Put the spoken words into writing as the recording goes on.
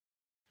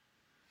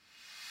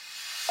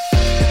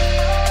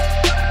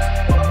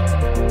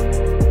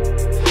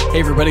Hey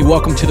everybody,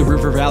 welcome to the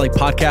River Valley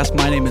Podcast.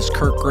 My name is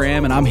Kirk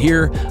Graham, and I'm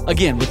here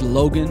again with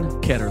Logan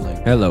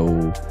Ketterling.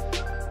 Hello.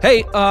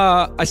 Hey,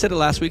 I said it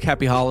last week,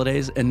 happy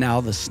holidays, and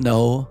now the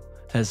snow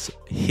has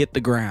hit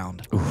the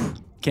ground. Oof.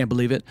 Can't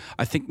believe it.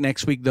 I think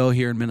next week, though,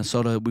 here in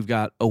Minnesota, we've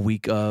got a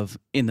week of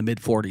in the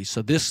mid-40s.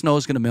 So this snow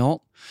is going to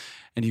melt,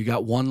 and you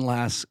got one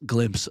last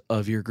glimpse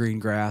of your green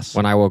grass.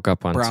 When I woke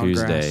up on grass.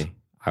 Tuesday,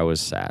 I was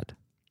sad.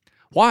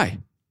 Why?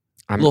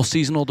 A little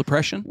seasonal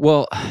depression?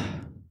 Well,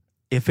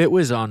 if it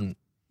was on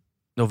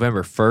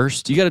November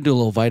 1st, You got to do a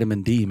little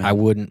vitamin D, man. I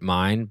wouldn't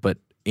mind, but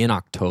in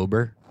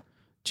October,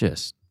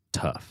 just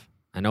tough.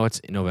 I know it's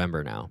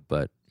November now,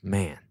 but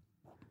man.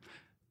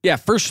 Yeah,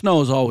 first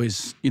snow is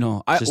always,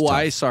 I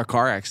tough. saw a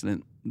car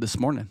accident this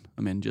morning.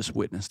 Just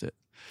witnessed it.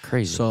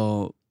 Crazy.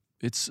 So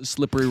it's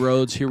slippery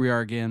roads. Here we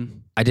are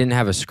again. I didn't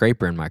have a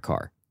scraper in my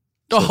car.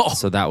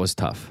 So that was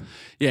tough.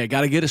 Yeah,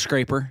 got to get a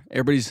scraper.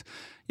 Everybody's,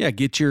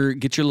 get your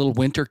little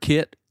winter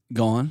kit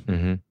going.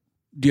 Mm-hmm.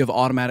 Do you have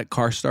automatic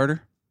car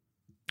starter?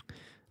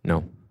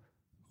 No.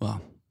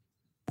 Well,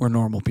 we're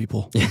normal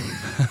people.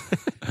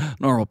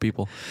 Normal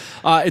people.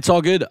 It's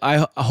all good.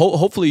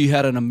 Hopefully you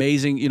had an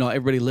amazing,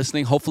 everybody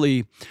listening,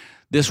 hopefully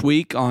this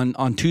week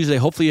on Tuesday,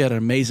 hopefully you had an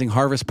amazing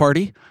harvest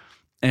party.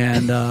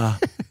 And,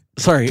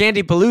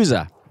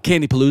 Candypalooza.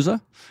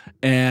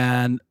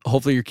 And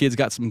hopefully your kids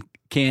got some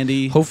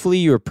candy. Hopefully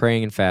you were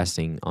praying and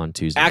fasting on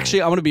Tuesday.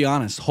 Actually, I'm going to be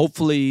honest.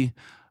 Hopefully,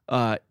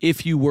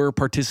 if you were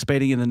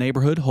participating in the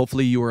neighborhood,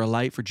 hopefully you were a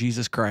light for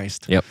Jesus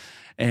Christ. Yep.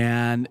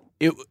 And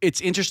it's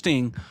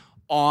interesting,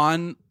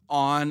 on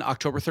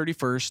October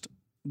 31st,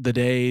 the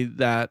day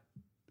that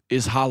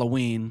is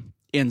Halloween,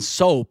 in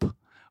SOAP,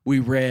 we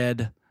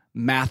read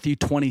Matthew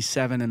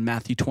 27 and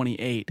Matthew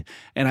 28.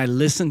 And I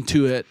listened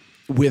to it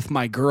with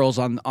my girls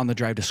on the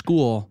drive to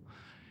school,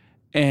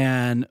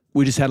 and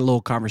we just had a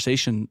little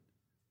conversation.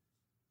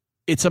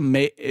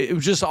 It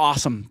was just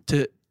awesome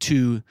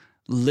to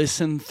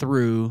listen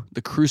through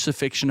the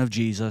crucifixion of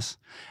Jesus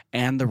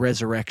and the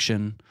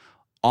resurrection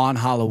on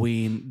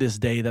Halloween, this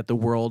day that the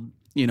world,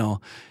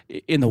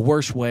 in the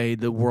worst way,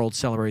 the world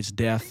celebrates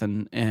death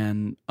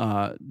and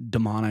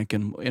demonic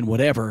and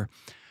whatever.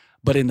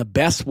 But in the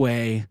best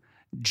way,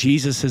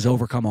 Jesus has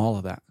overcome all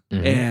of that.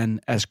 Mm-hmm.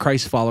 And as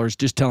Christ followers,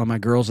 just telling my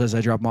girls as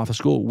I drop them off at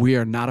school, we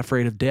are not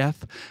afraid of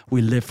death.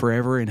 We live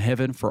forever in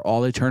heaven for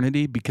all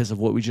eternity because of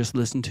what we just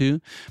listened to.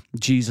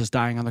 Jesus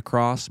dying on the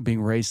cross, being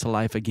raised to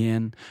life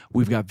again.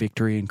 We've got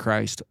victory in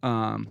Christ.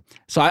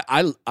 So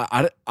I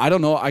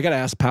don't know. I got to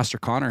ask Pastor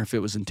Connor if it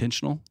was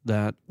intentional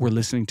that we're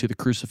listening to the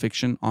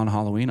crucifixion on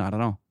Halloween. I don't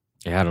know.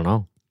 Yeah, I don't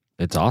know.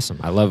 It's awesome.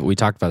 We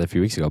talked about it a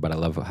few weeks ago, but I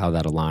love how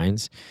that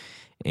aligns.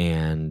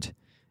 And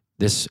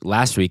this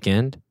last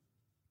weekend,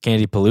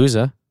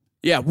 Candypalooza.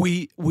 Yeah,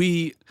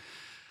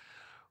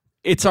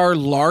 it's our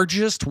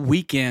largest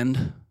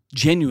weekend,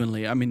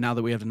 genuinely. Now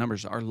that we have the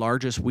numbers, our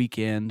largest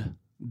weekend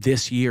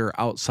this year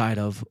outside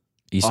of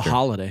Easter. A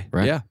holiday.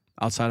 Right. Yeah,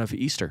 outside of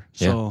Easter.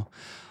 So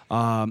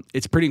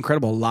it's pretty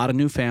incredible. A lot of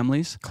new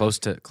families. Close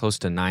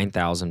to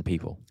 9,000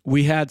 people.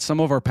 We had some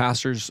of our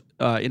pastors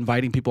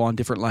inviting people on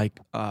different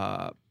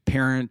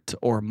parent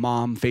or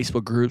mom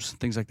Facebook groups,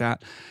 things like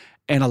that.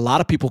 And a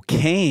lot of people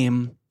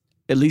came.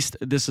 At least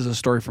this is a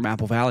story from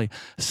Apple Valley.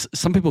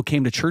 Some people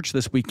came to church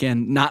this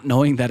weekend not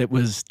knowing that it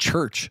was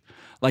church.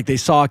 Like they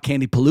saw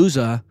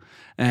Candypalooza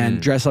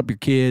and dress up your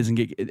kids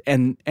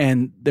and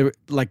they're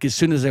like, as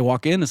soon as they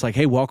walk in, it's like,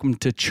 hey, welcome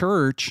to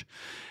church.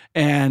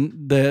 And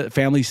the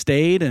family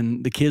stayed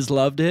and the kids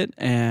loved it.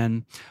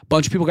 And a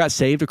bunch of people got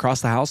saved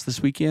across the house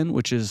this weekend,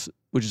 which is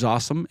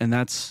awesome. And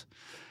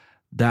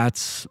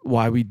that's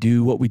why we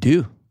do what we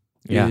do.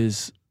 Yeah.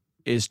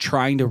 Is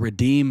trying to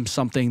redeem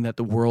something that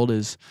the world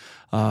is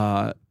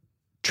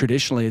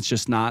traditionally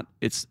it's not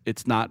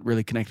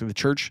really connected to the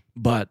church,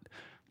 but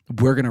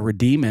we're going to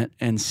redeem it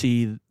and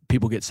see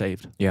people get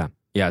saved. Yeah,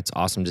 it's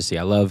awesome to see.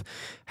 I love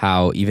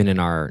how even in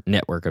our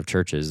network of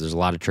churches, there's a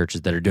lot of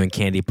churches that are doing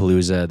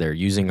Candypalooza. They're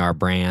using our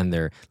brand.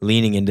 They're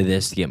leaning into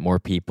this to get more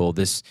people.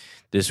 This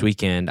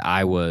weekend,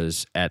 I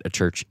was at a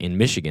church in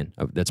Michigan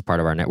that's part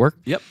of our network.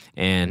 Yep.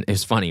 And it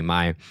was funny.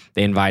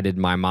 They invited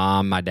my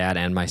mom, my dad,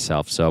 and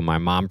myself. So my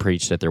mom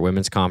preached at their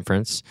women's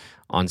conference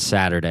on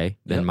Saturday.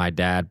 Then my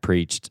dad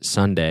preached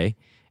Sunday,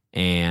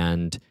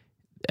 and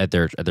at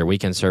their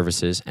weekend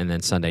services. And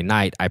then Sunday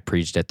night, I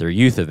preached at their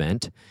youth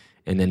event.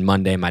 And then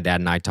Monday, my dad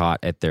and I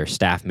taught at their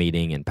staff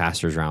meeting and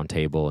pastors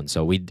roundtable. And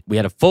so we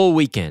had a full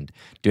weekend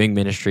doing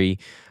ministry.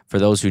 For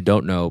those who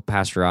don't know,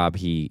 Pastor Rob,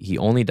 he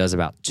only does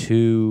about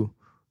 2,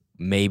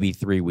 maybe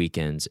 3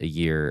 weekends a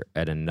year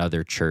at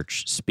another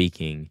church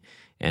speaking.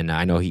 And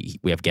I know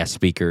we have guest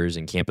speakers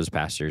and campus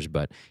pastors,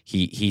 but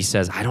he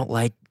says, I don't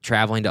like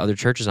traveling to other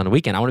churches on the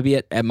weekend. I want to be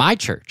at my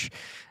church.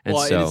 And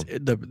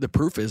the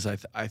proof is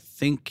I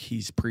think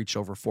he's preached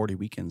over 40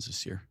 weekends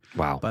this year.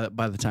 Wow.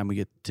 By the time we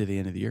get to the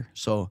end of the year.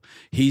 So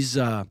he's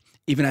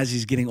even as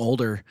he's getting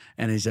older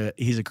and he's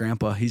a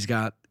grandpa, he's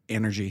got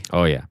energy.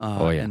 Oh yeah.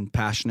 And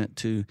passionate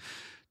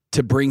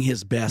to bring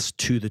his best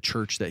to the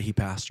church that he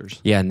pastors.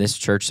 Yeah, and this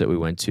church that we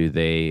went to,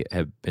 they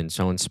have been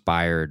so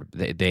inspired.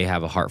 They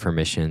have a heart for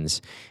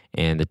missions,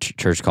 and the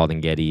church called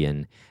Engedi,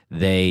 and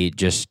they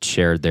just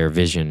shared their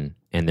vision,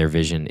 and their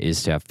vision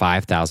is to have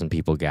 5,000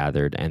 people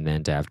gathered and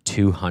then to have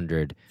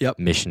 200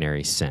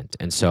 missionaries sent.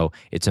 And so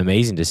it's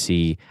amazing to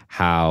see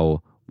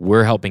how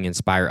we're helping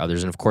inspire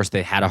others. And of course,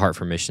 they had a heart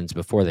for missions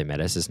before they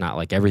met us. It's not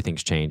like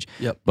everything's changed,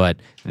 but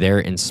they're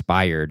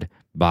inspired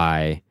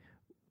by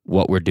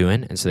what we're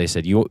doing. And so they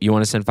said, you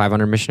want to send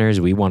 500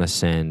 missionaries? We want to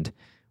send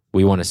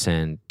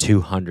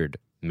 200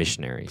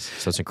 missionaries.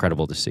 So it's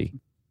incredible to see.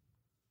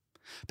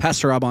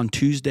 Pastor Rob on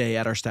Tuesday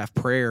at our staff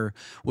prayer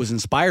was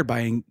inspired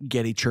by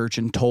Engedi Church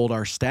and told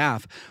our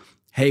staff,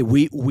 hey,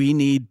 we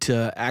need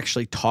to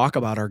actually talk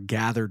about our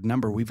gathered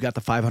number. We've got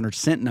the 500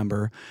 sent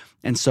number.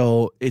 And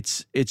so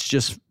it's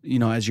just,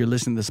 as you're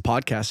listening to this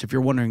podcast, if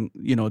you're wondering,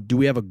 do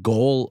we have a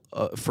goal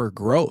for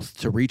growth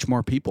to reach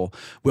more people?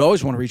 We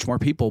always want to reach more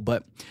people,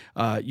 but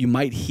you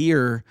might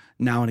hear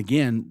now and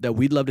again that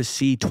we'd love to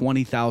see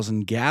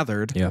 20,000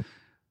 gathered. Yep.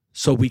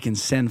 So we can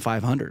send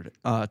 500,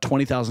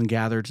 20,000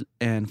 gathered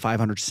and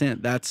 500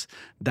 sent. That's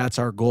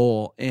our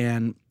goal.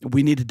 And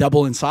we need to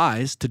double in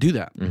size to do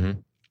that.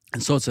 Mm-hmm.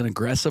 And so it's an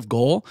aggressive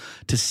goal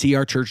to see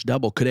our church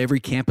double. Could every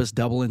campus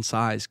double in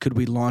size? Could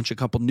we launch a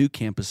couple new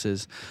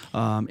campuses?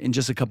 In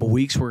just a couple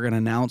weeks, we're going to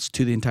announce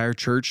to the entire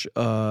church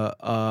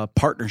a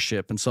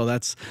partnership. And so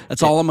that's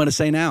all I'm going to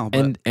say now.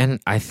 But and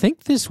I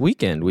think this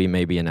weekend we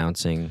may be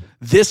announcing.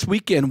 This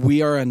weekend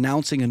we are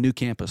announcing a new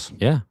campus.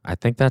 Yeah, I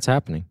think that's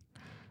happening.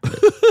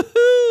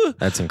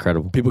 That's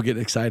incredible. People get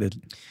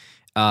excited.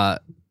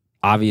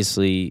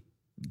 Obviously,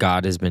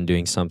 God has been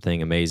doing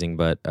something amazing,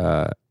 but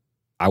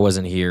I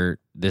wasn't here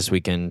this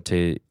weekend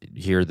to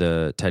hear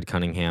the Ted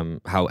Cunningham,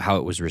 how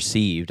it was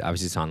received.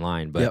 Obviously, it's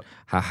online, but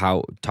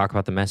how talk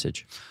about the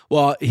message.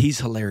 Well, he's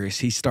hilarious.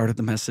 He started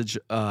the message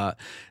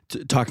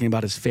talking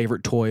about his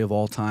favorite toy of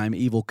all time,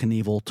 Evel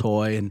Knievel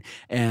toy,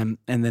 and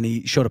then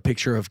he showed a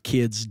picture of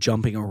kids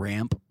jumping a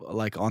ramp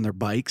like on their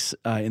bikes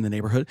in the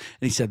neighborhood,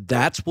 and he said,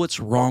 "That's what's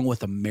wrong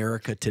with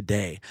America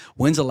today.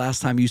 When's the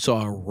last time you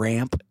saw a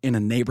ramp in a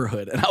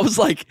neighborhood?" And I was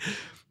like,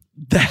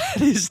 that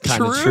is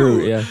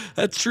true. Yeah,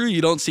 that's true.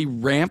 You don't see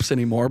ramps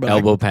anymore, but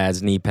elbow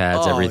pads, knee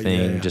pads,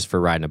 everything just for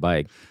riding a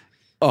bike.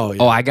 Oh,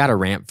 yeah. Oh, I got a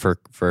ramp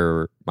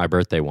for my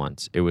birthday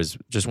once. It was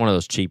just one of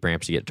those cheap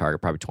ramps you get at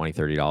Target, probably $20,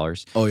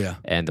 $30. Oh, yeah.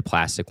 And the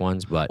plastic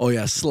ones, but oh,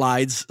 yeah,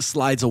 slides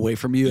away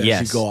from you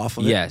as you go off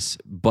of it. Yes,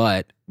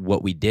 but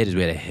what we did is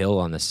we had a hill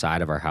on the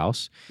side of our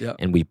house,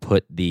 and we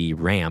put the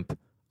ramp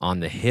on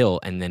the hill,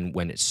 and then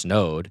when it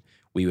snowed,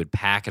 we would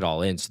pack it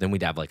all in, so then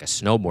we'd have like a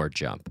snowboard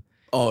jump.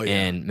 Oh, yeah.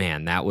 And,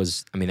 man, that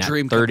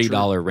Dream come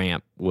 $30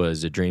 ramp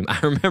was a dream. I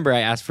remember I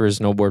asked for a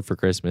snowboard for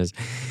Christmas,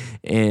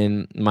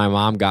 and my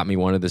mom got me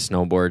one of the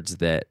snowboards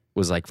that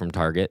was like from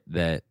Target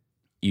that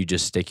you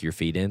just stick your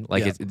feet in.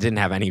 Like, it didn't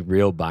have any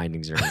real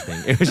bindings or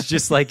anything. It was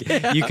just like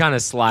you kind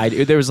of slide.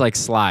 There was like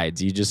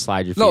slides. You just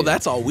slide your feet in.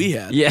 That's all we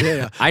had.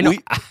 Yeah. I know.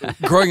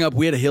 Growing up,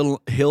 we had a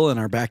hill in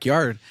our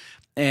backyard.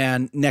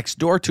 And next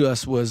door to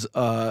us was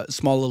a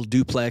small little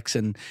duplex,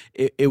 and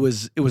it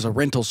was a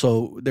rental,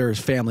 so there was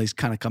families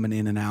kind of coming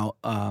in and out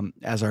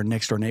as our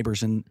next door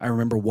neighbors. And I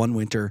remember one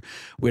winter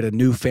we had a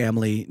new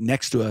family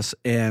next to us,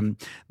 and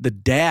the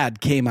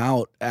dad came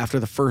out after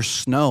the first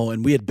snow,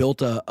 and we had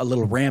built a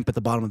little ramp at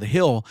the bottom of the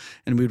hill,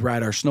 and we'd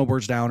ride our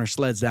snowboards down or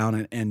sleds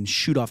down and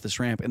shoot off this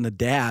ramp. And the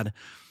dad,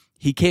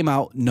 he came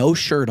out, no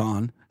shirt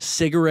on,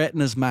 cigarette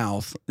in his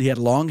mouth. He had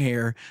long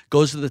hair,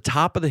 goes to the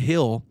top of the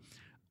hill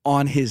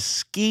on his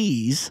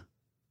skis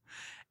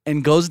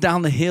and goes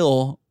down the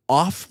hill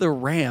off the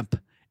ramp,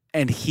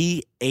 and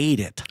he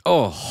ate it.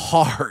 Oh,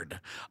 hard.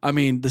 I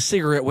mean, the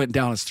cigarette went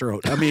down his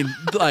throat. I mean,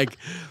 like,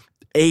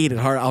 ate it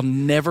hard. I'll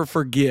never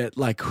forget,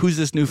 like, who's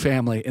this new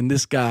family? And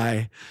this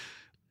guy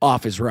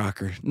off his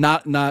rocker.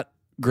 Not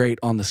great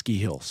on the ski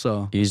hill.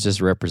 So he's just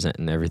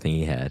representing everything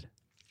he had.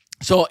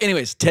 So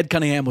anyways, Ted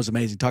Cunningham was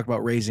amazing. Talked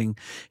about raising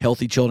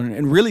healthy children,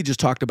 and really just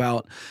talked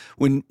about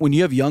when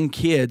you have young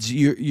kids,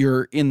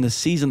 you're in the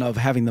season of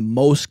having the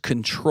most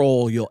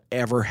control you'll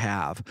ever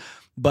have.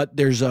 But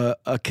there's a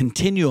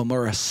continuum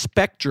or a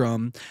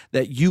spectrum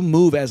that you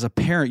move as a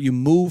parent. You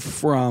move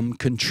from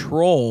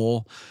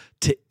control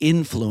to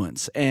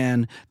influence.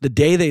 And the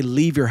day they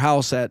leave your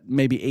house at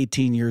maybe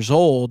 18 years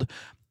old,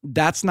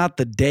 that's not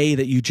the day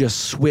that you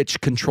just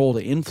switch control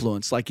to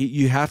influence. Like,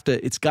 you have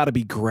to, it's got to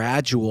be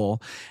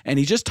gradual. And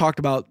he just talked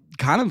about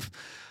kind of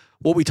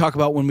what we talk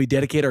about when we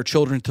dedicate our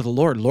children to the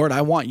Lord. Lord,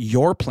 I want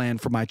your plan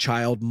for my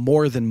child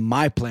more than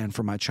my plan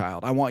for my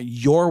child. I want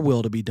your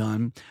will to be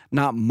done,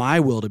 not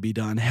my will to be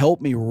done. Help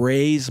me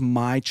raise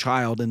my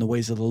child in the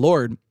ways of the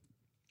Lord.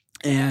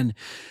 And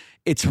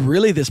it's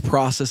really this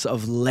process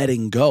of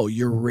letting go.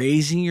 You're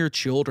raising your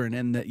children,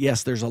 and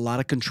yes, there's a lot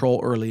of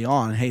control early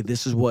on. Hey,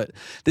 this is what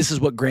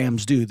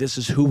Grahams do. This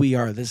is who we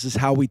are. This is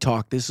how we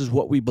talk. This is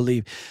what we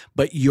believe.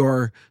 But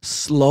you're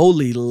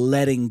slowly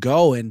letting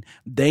go, and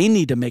they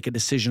need to make a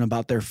decision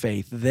about their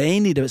faith. They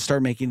need to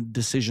start making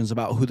decisions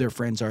about who their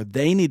friends are.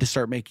 They need to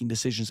start making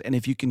decisions. And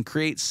if you can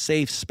create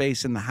safe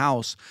space in the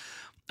house,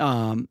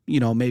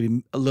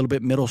 maybe a little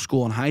bit middle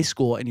school and high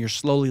school, and you're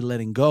slowly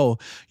letting go,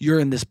 you're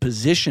in this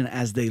position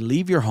as they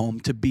leave your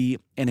home to be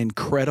an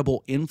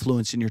incredible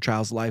influence in your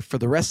child's life for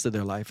the rest of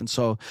their life. And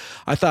so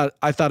I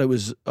thought it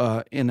was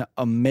an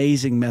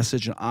amazing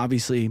message, and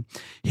obviously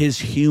his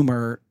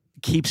humor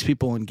keeps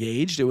people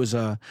engaged.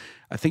 I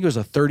think it was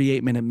a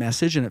 38-minute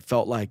message, and it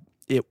felt like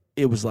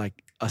it was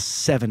like a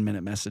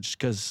 7-minute message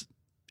because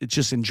it's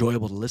just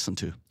enjoyable to listen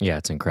to. Yeah,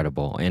 it's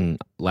incredible. And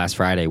last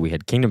Friday we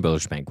had Kingdom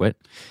Builders Banquet.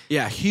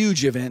 Yeah,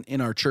 huge event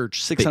in our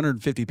church,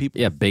 650 people.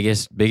 Yeah,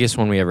 biggest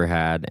one we ever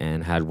had,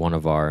 and had one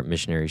of our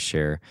missionaries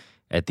share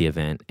at the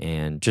event,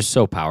 and just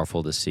so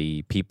powerful to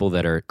see people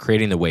that are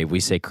creating the wave.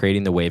 We say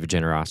creating the wave of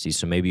generosity,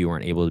 so maybe you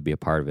weren't able to be a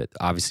part of it.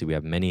 Obviously, we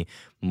have many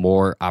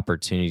more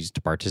opportunities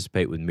to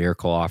participate with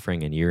miracle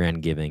offering and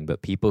year-end giving,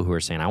 but people who are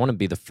saying, I want to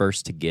be the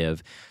first to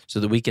give so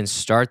that we can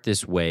start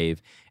this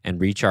wave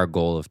and reach our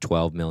goal of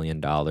 $12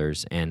 million.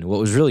 And what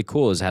was really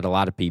cool is I had a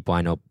lot of people,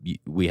 I know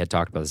we had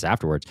talked about this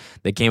afterwards,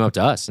 they came up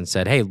to us and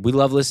said, hey, we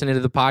love listening to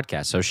the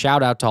podcast. So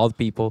shout out to all the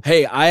people.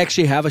 Hey, I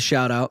actually have a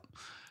shout out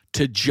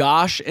to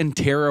Josh and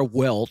Tara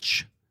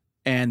Welch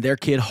and their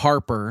kid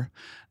Harper.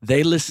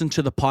 They listen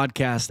to the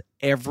podcast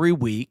every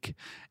week,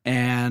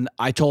 and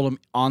I told them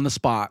on the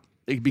spot,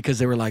 because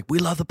they were like, we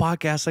love the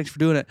podcast, thanks for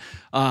doing it.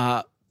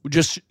 I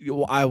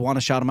want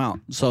to shout them out.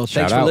 So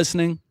thanks for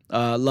listening.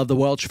 Love the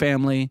Welch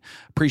family.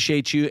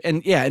 Appreciate you.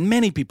 And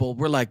many people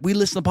were like, we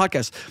listen to the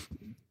podcast.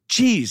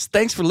 Geez,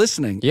 thanks for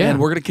listening. Yeah. And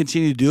we're going to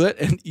continue to do it.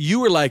 And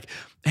you were like,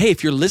 hey,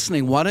 if you're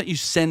listening, why don't you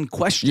send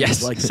questions?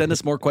 Yes. Like, send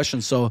us more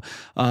questions. So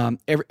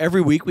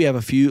every week we have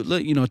a few,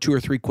 2 or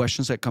 3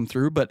 questions that come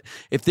through. But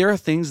if there are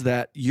things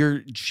that you're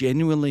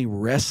genuinely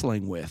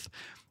wrestling with,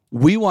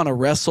 we want to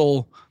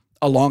wrestle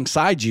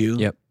alongside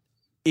you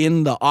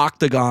in the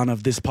octagon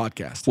of this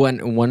podcast.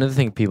 One of the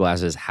things people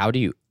ask is, how do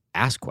you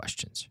ask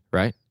questions,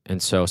 right?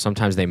 And so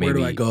sometimes they may Where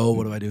do I go?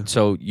 What do I do?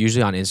 So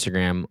usually on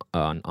Instagram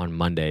on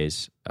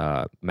Mondays,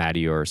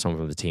 Maddie or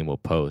someone from the team will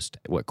post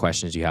what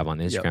questions you have on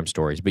Instagram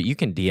stories. But you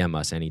can DM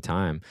us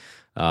anytime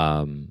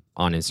on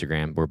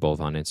Instagram. We're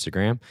both on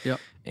Instagram. Yep.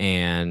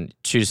 And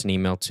shoot us an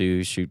email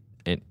too.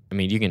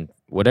 You can,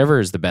 whatever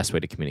is the best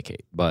way to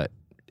communicate. But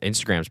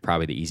Instagram's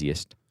probably the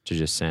easiest to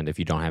just send. If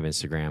you don't have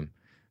Instagram,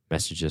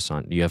 message us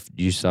on. Do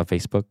you still have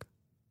Facebook?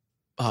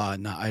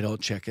 No, I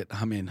don't check it.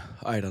 I mean,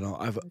 I don't know.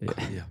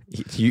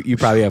 You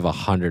probably have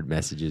 100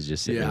 messages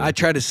just sitting there. I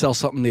tried to sell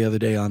something the other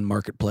day on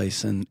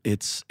Marketplace, and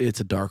it's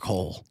a dark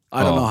hole.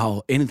 I don't know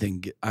how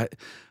anything.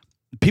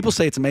 People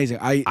say it's amazing.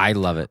 I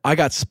love it. I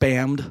got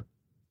spammed.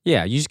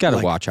 Yeah, you just got to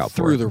watch out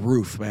through the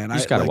roof, man. You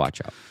just got to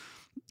watch out.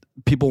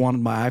 People wanted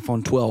my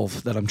iPhone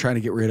 12 that I'm trying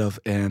to get rid of,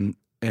 and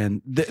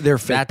they're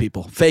fake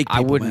people. Fake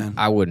people, man.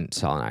 I wouldn't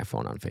sell an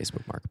iPhone on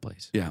Facebook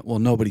Marketplace. Yeah, well,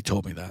 nobody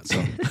told me that.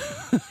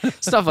 So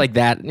stuff like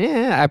that.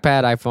 Yeah,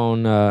 iPad,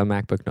 iPhone,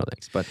 MacBook, no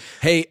thanks. But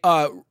hey,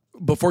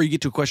 before you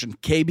get to a question,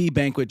 KB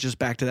Banquet, just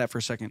back to that for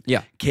a second.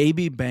 Yeah.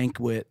 KB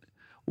Banquet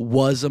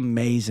was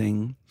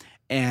amazing,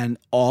 and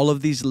all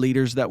of these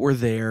leaders that were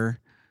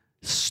there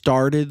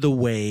started the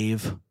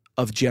wave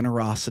of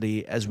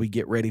generosity as we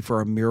get ready for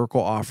our miracle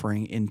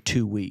offering in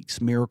 2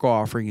 weeks. Miracle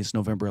offering is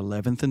November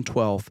 11th and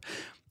 12th.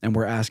 And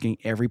we're asking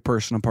every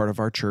person a part of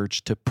our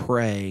church to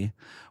pray.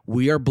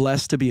 We are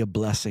blessed to be a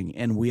blessing,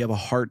 and we have a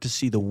heart to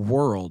see the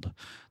world,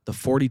 the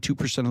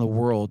 42% of the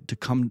world, to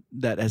come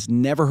that has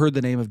never heard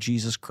the name of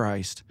Jesus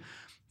Christ,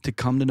 to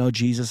come to know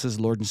Jesus as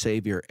Lord and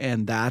Savior.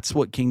 And that's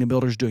what Kingdom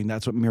Builders is doing.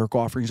 That's what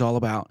Miracle Offering is all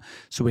about.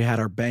 So we had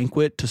our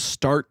banquet to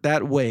start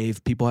that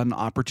wave. People had an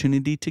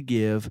opportunity to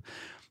give,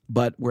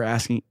 but we're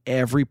asking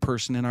every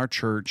person in our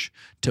church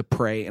to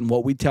pray. And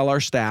what we tell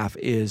our staff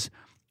is,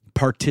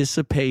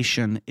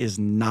 participation is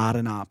not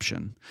an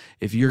option.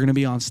 If you're going to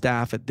be on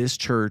staff at this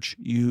church,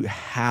 you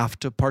have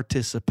to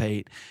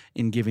participate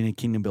in giving to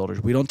Kingdom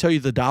Builders. We don't tell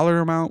you the dollar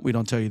amount. We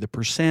don't tell you the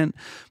percent.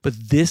 But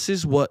this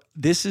is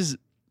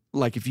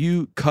like, if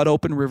you cut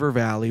open River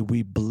Valley,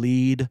 we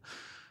bleed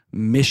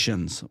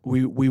missions.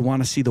 We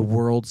want to see the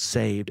world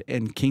saved.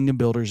 And Kingdom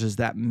Builders is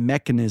that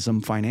mechanism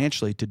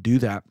financially to do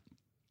that.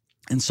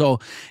 And so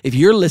if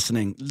you're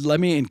listening, let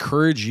me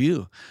encourage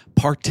you,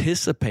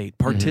 participate.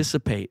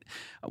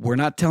 We're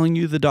not telling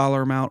you the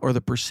dollar amount or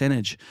the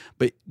percentage,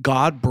 but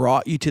God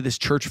brought you to this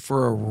church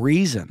for a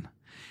reason.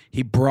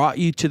 He brought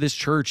you to this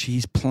church.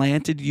 He's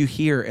planted you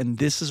here, and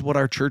this is what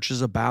our church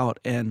is about.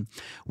 And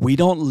we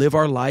don't live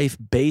our life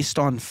based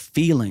on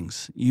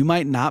feelings. You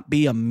might not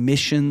be a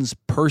missions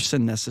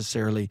person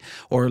necessarily,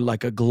 or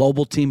like a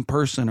global team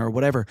person or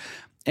whatever.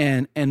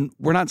 And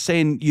we're not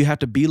saying you have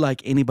to be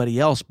like anybody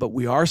else, but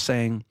we are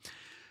saying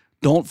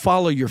Don't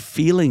follow your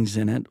feelings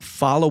in it.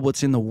 Follow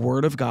what's in the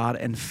Word of God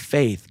and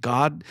faith.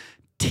 God,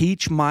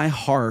 teach my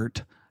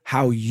heart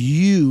how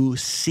you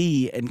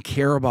see and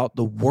care about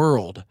the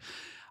world.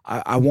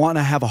 I want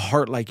to have a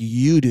heart like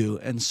you do.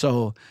 And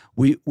so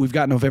we've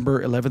got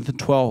November 11th and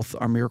 12th,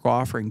 our miracle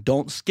offering.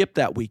 Don't skip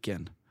that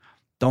weekend.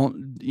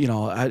 Don't,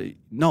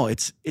 no,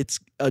 it's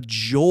a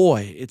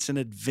joy. It's an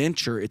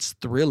adventure. It's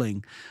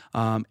thrilling.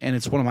 And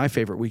it's one of my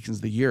favorite weekends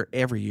of the year,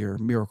 every year,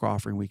 miracle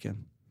offering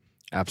weekend.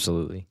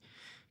 Absolutely.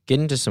 Get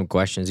into some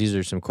questions. These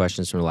are some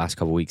questions from the last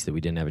couple of weeks that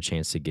we didn't have a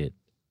chance to get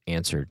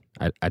answered.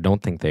 I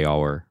don't think they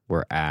all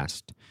were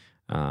asked.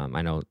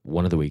 I know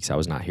one of the weeks I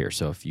was not here,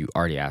 so if you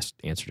already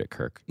answered it,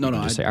 Kirk. No,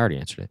 just say I already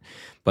answered it.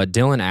 But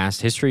Dylan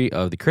asked history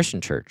of the Christian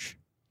church,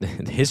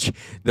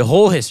 the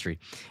whole history,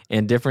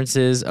 and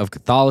differences of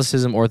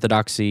Catholicism,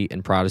 Orthodoxy,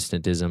 and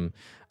Protestantism.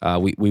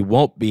 We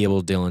won't be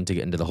able, Dylan, to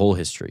get into the whole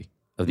history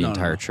of the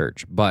entire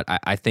church, but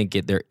I think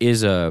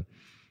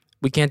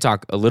we can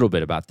talk a little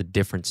bit about the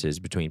differences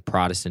between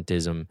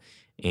Protestantism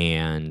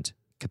and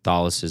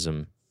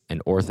Catholicism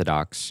and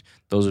Orthodox.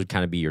 Those would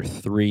kind of be your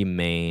three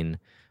main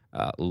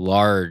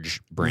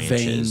large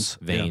branches,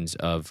 veins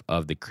of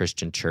the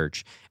Christian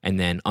church. And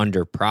then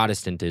under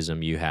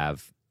Protestantism, you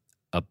have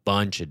a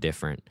bunch of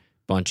different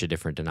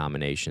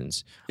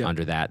denominations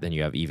under that. Then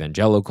you have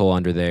evangelical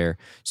under there.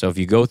 So if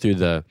you go through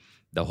the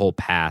whole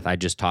path, I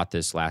just taught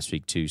this last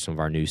week to some of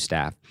our new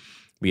staff.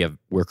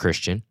 We're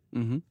Christian,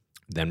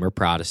 then we're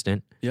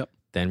Protestant,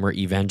 then we're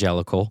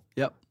evangelical,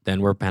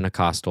 then we're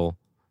Pentecostal,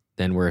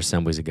 then we're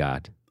Assemblies of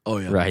God. Oh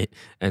yeah, right.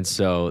 And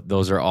so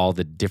those are all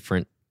the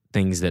different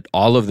things that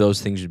all of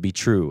those things would be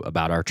true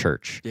about our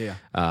church. Yeah.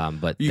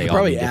 But you they could all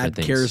probably mean different add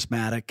things.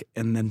 charismatic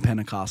and then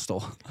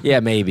Pentecostal.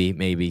 Yeah,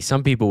 maybe.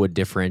 Some people would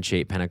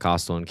differentiate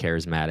Pentecostal and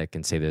charismatic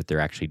and say that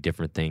they're actually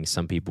different things.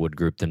 Some people would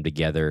group them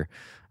together.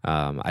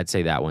 I'd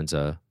say that one's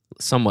a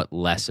somewhat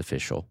less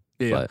official.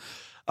 Yeah. But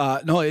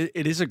No,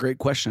 it is a great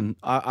question.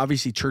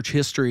 Obviously, church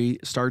history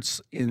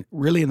starts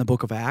really in the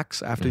book of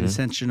Acts after the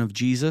ascension of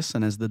Jesus,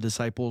 and as the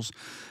disciples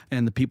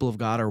and the people of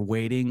God are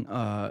waiting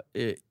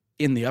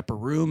in the upper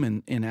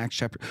room in Acts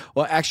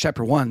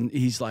chapter 1,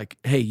 he's like,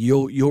 hey,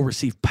 you'll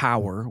receive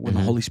power when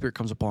the Holy Spirit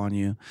comes upon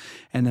you.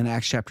 And then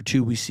Acts chapter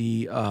 2, we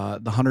see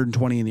the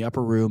 120 in the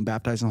upper room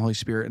baptized in the Holy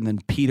Spirit, and then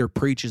Peter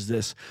preaches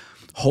this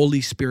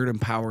Holy Spirit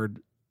empowered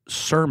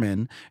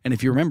sermon. And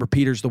if you remember,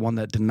 Peter's the one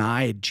that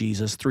denied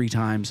Jesus 3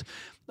 times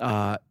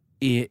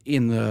in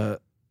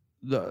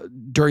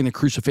during the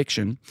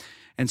crucifixion.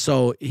 And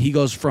so he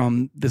goes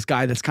from this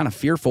guy that's kind of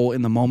fearful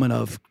in the moment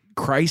of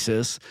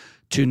crisis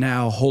to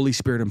now Holy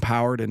Spirit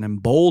empowered and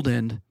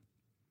emboldened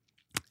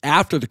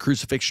after the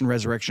crucifixion,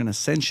 resurrection,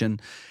 ascension.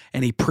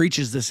 And he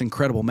preaches this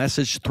incredible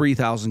message.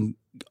 3,000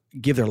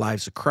 give their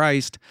lives to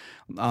Christ.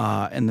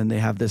 And then they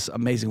have this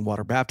amazing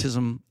water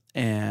baptism.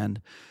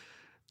 And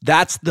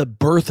that's the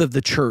birth of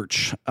the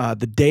church.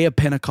 The day of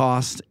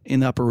Pentecost in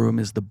the upper room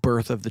is the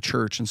birth of the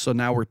church. And so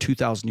now we're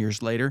 2,000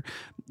 years later.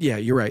 Yeah,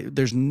 you're right.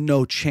 There's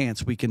no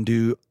chance we can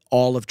do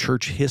all of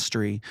church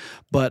history.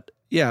 But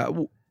yeah,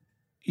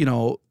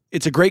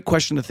 it's a great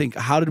question to think,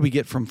 how did we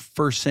get from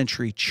first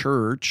century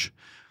church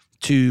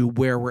to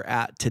where we're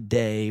at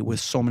today with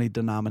so many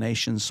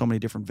denominations, so many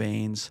different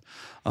veins?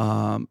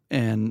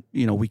 And,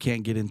 we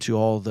can't get into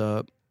all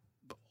the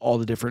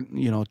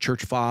different,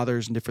 church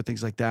fathers and different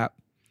things like that.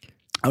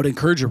 I would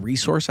encourage a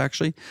resource,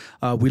 actually.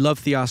 We love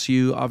Theos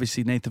U.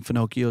 Obviously, Nathan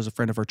Finocchio is a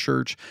friend of our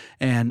church.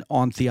 And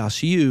on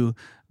Theos U,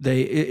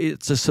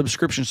 it's a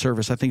subscription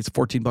service. I think it's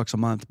 $14 a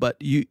month. But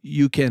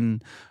you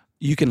can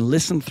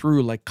listen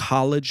through like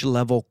college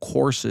level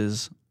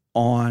courses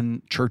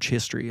on church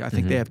history. I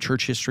think they have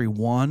Church History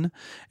 1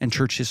 and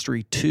Church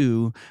History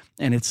 2.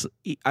 And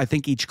I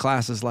think each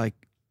class is like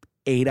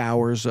 8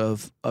 hours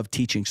of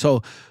teaching.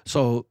 So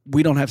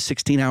we don't have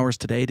 16 hours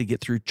today to get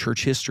through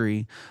church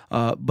history,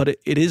 but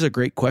it is a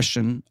great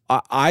question.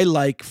 I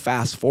like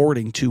fast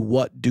forwarding to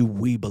what do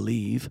we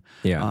believe.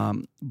 Yeah.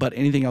 But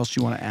anything else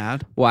you want to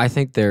add? Well, I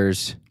think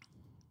there's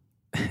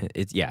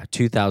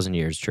 2,000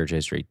 years church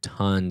history,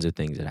 tons of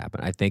things that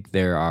happen. I think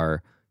there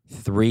are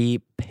 3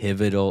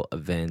 pivotal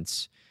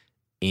events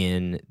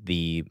in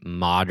the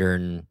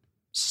modern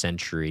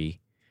century,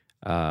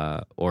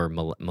 or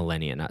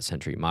millennia, not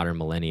century, modern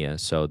millennia,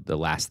 so the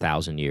last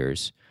 1,000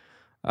 years.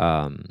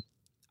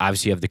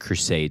 Obviously, you have the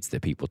Crusades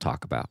that people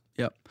talk about.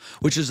 Yep,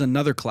 which is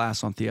another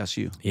class on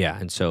TSU. Yeah,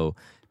 and so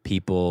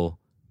people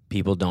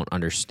don't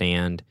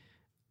understand.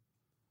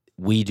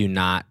 We do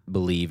not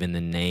believe in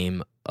the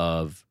name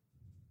of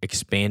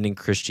expanding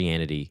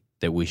Christianity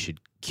that we should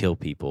kill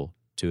people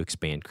to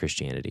expand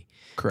Christianity.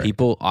 Correct.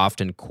 People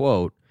often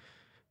quote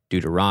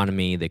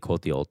Deuteronomy, they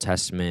quote the Old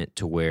Testament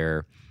to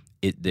where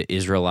the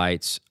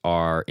Israelites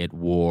are at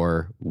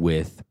war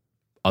with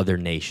other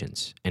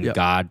nations, and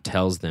God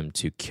tells them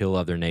to kill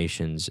other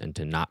nations and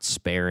to not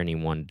spare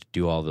anyone, to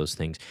do all those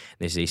things. And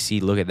they say, see,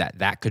 look at that.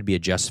 That could be a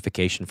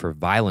justification for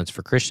violence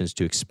for Christians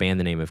to expand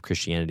the name of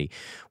Christianity.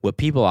 What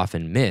people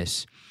often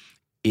miss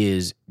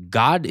is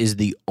God is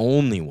the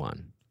only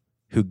one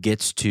who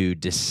gets to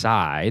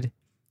decide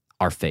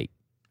our fate.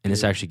 And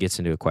this actually gets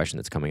into a question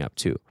that's coming up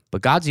too.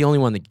 But God's the only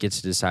one that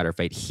gets to decide our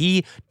fate.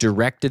 He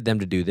directed them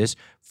to do this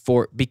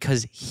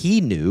because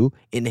he knew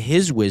in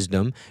his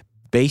wisdom,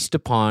 based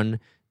upon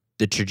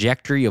the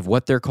trajectory of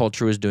what their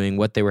culture was doing,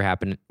 what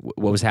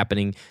was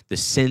happening, the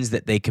sins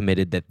that they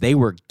committed, that they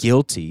were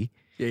guilty,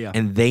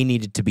 and they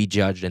needed to be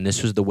judged. And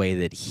this was the way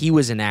that he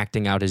was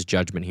enacting out his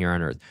judgment here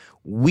on earth.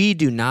 We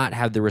do not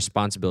have the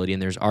responsibility,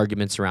 and there's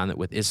arguments around it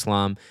with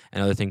Islam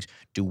and other things.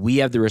 Do we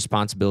have the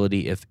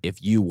responsibility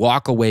if you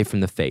walk away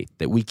from the faith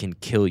that we can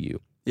kill you?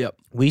 Yep.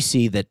 We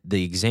see that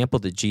the example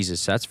that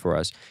Jesus sets for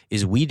us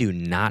is we do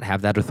not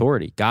have that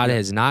authority. God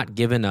has not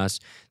given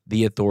us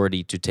the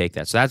authority to take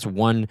that. So that's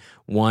one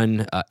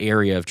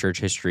area of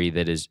church history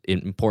that is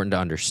important to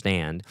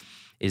understand,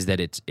 is that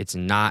it's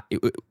not.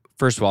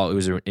 First of all, it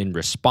was in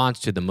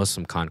response to the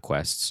Muslim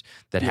conquests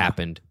that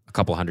happened a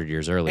couple hundred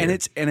years earlier.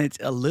 And it's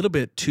a little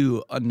bit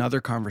to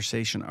another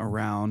conversation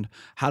around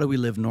how do we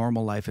live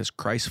normal life as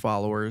Christ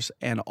followers,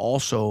 and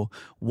also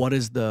what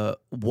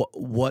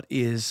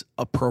is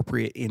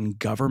appropriate in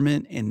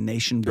government, in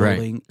nation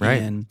building,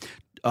 in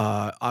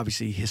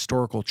obviously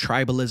historical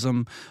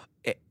tribalism.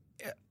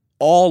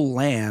 All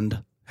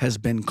land has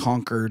been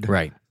conquered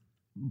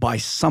by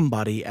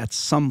somebody at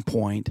some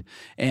point,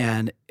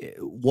 and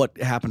what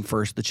happened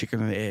first, the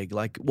chicken or the egg?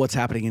 Like what's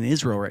happening in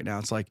Israel right now?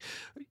 It's like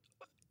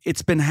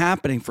it's been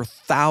happening for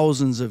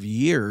thousands of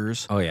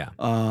years. Oh yeah,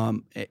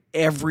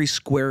 every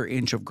square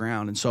inch of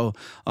ground, and so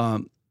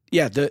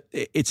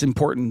it's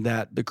important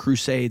that the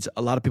Crusades.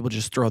 A lot of people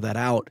just throw that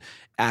out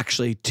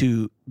actually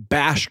to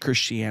bash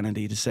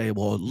Christianity, to say,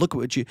 well, look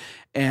what you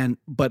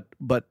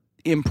but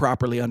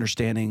improperly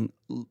understanding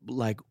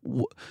like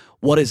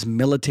what is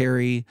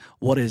military,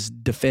 what is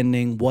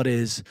defending, what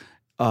is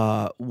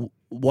a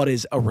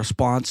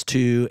response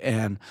to,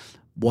 and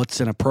what's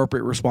an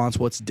appropriate response,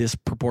 what's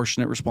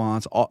disproportionate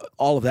response,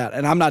 all of that.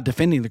 And I'm not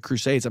defending the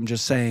Crusades. I'm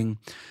just saying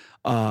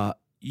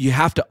you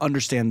have to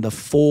understand the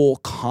full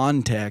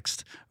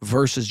context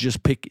versus just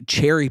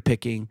cherry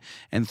picking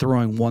and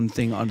throwing one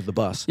thing under the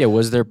bus. Yeah,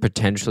 was there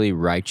potentially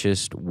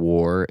righteous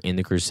war in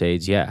the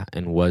Crusades? Yeah.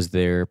 And was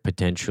there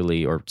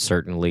potentially or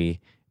certainly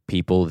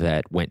people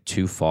that went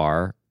too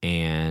far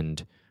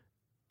and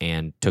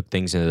took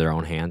things into their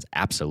own hands?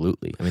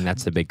 Absolutely. I mean,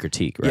 that's the big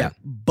critique, right? Yeah,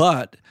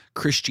 but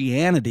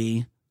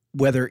Christianity,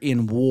 whether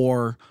in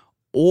war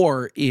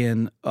or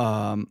in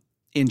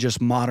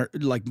just modern,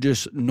 like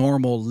just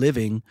normal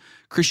living,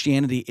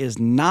 Christianity is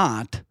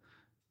not,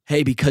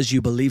 hey, because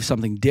you believe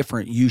something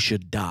different, you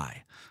should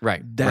die.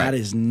 Right. That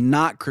is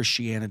not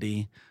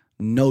Christianity.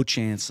 No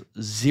chance,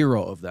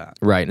 zero of that.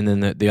 Right. And then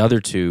the other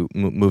two,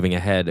 moving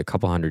ahead a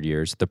couple hundred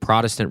years, the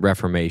Protestant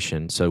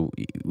Reformation. So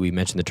we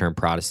mentioned the term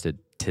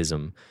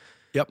Protestantism.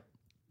 Yep.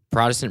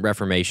 Protestant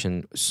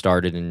Reformation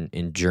started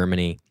in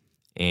Germany,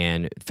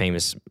 and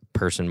famous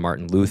person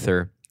Martin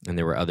Luther, and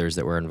there were others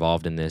that were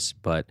involved in this,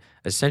 but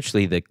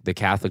essentially the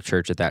Catholic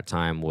Church at that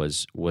time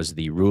was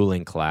the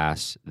ruling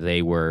class.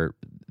 The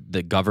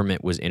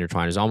government was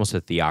intertwined. It was almost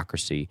a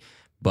theocracy,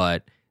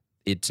 but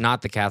it's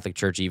not the Catholic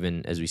Church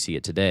even as we see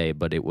it today,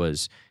 but it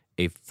was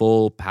a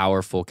full,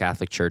 powerful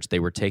Catholic Church. They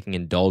were taking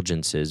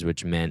indulgences,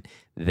 which meant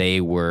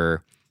they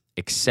were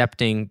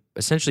accepting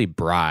essentially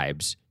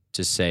bribes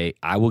to say,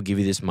 I will give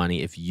you this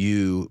money if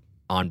you,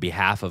 on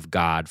behalf of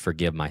God,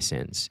 forgive my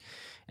sins.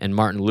 And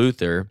Martin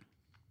Luther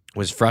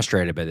was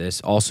frustrated by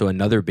this. Also,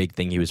 another big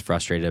thing he was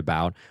frustrated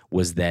about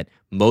was that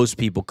most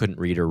people couldn't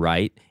read or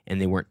write, and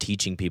they weren't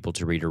teaching people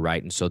to read or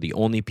write. And so the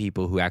only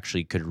people who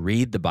actually could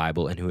read the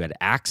Bible and who had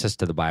access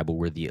to the Bible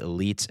were the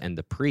elites and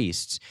the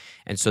priests.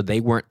 And so they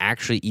weren't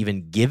actually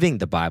even giving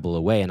the Bible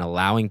away and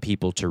allowing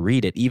people to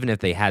read it, even if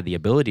they had the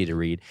ability to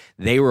read.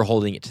 They were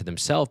holding it to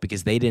themselves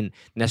because they didn't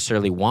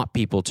necessarily want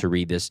people to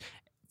read this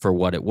for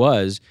what it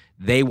was.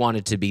 They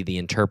wanted to be the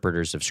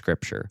interpreters of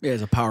Scripture. Yeah,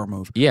 it's a power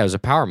move. Yeah, it was a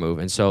power move.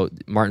 And so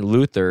Martin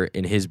Luther,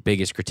 in his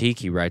biggest critique,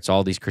 he writes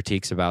all these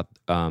critiques about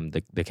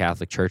the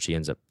Catholic Church. He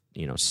ends up,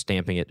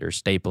 stamping it or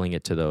stapling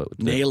it to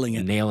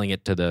nailing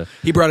it to the.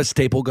 He brought a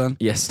staple gun.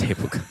 Yes,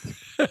 staple gun.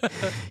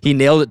 He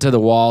nailed it to the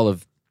wall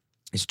of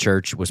his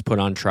church, was put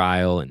on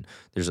trial, and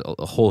there's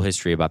a whole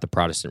history about the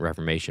Protestant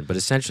Reformation. But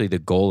essentially, the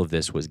goal of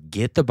this was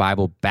get the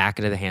Bible back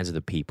into the hands of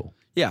the people.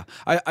 Yeah,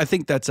 I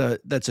think that's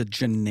a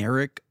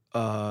generic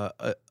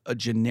a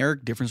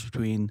generic difference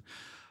between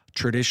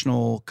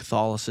traditional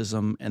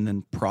Catholicism and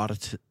then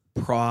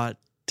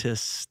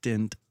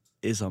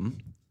Protestantism.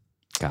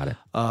 Got it.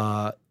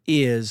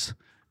 Is,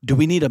 do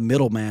we need a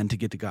middleman to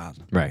get to God?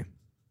 Right.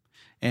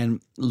 And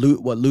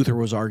what Luther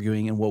was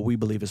arguing, and what we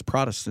believe as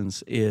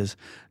Protestants, is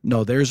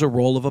no, there's a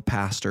role of a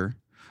pastor,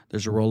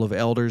 there's a role of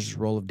elders, there's a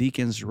role of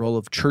deacons, there's a role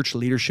of church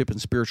leadership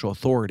and spiritual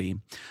authority,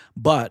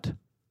 but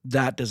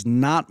that does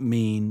not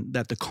mean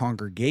that the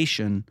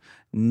congregation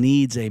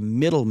needs a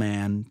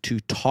middleman to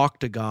talk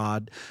to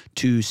God,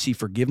 to see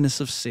forgiveness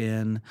of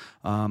sin,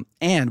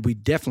 and we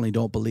definitely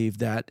don't believe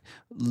that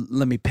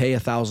let me pay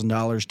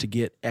 $1,000 to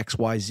get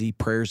XYZ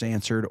prayers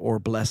answered or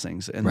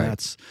blessings, and right.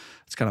 that's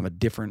kind of a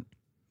different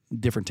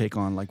take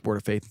on like Word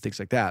of Faith and things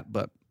like that.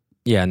 But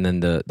Yeah, and then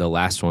the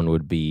last one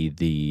would be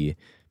the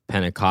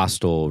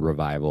Pentecostal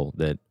revival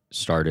that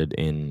started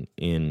in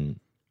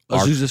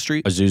Azusa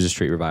Street. Azusa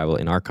Street revival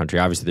in our country.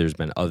 Obviously, there's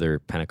been other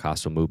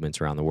Pentecostal movements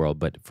around the world,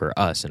 but for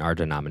us in our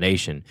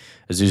denomination,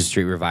 Azusa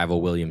Street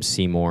revival, William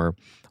Seymour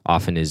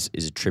often is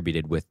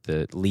attributed with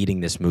the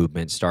leading this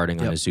movement, starting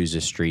on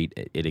Azusa Street.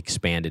 It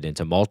expanded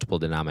into multiple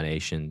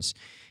denominations,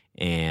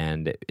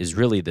 and is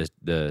really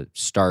the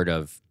start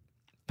of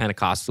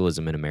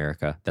Pentecostalism in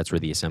America. That's where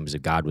the Assemblies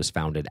of God was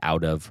founded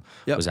out of,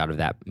 was out of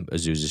that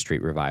Azusa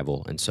Street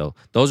revival. And so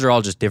those are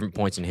all just different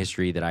points in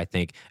history that I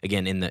think,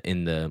 again,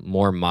 in the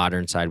more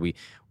modern side,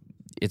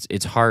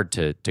 it's hard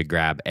to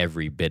grab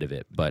every bit of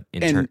it. But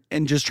and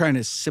just trying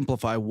to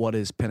simplify what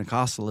is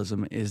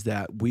Pentecostalism is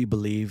that we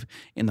believe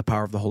in the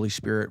power of the Holy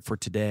Spirit for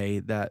today,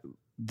 that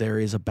there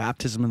is a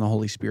baptism in the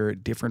Holy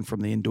Spirit different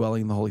from the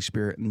indwelling of the Holy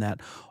Spirit, and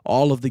that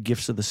all of the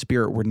gifts of the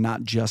Spirit were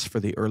not just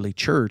for the early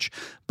church,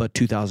 but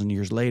 2,000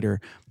 years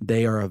later,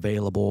 they are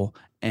available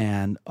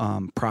and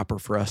proper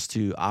for us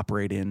to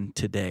operate in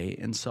today.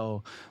 And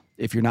so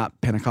if you're not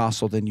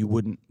Pentecostal, then you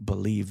wouldn't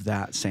believe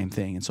that same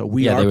thing. And so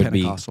we are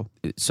Pentecostal.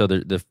 So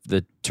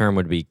the term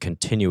would be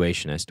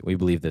continuationist. We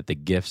believe that the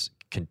gifts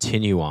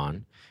continue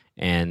on,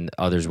 and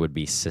others would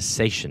be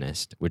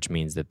cessationist, which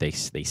means that they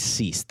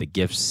cease. The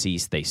gifts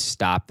cease. They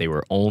stop. They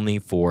were only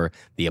for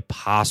the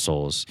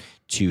apostles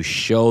to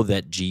show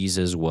that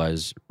Jesus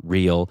was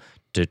real,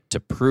 to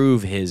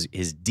prove his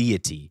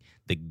deity.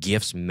 The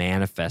gifts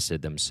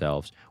manifested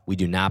themselves. We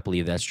do not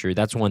believe that's true.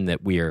 That's one that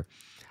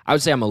I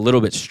would say I'm a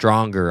little bit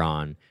stronger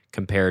on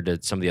compared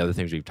to some of the other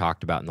things we've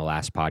talked about in the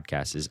last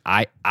podcast. Is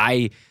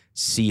I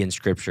see in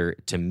Scripture,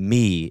 to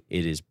me,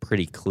 it is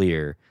pretty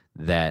clear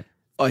that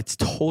it's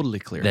totally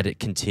clear that it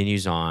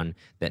continues on.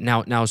 That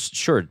now,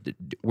 sure,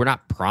 we're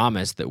not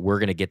promised that we're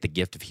going to get the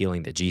gift of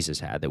healing that Jesus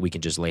had, that we can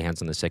just lay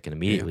hands on the sick and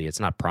immediately. It's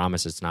not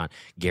promised. It's not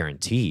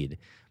guaranteed.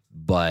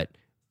 But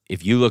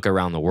if you look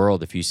around the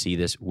world, if you see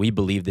this, we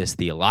believe this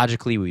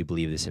theologically. We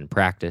believe this in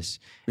practice,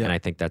 and I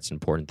think that's an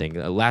important thing.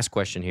 Last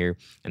question here,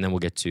 and then we'll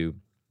get to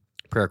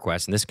prayer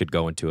requests, and this could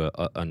go into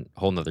a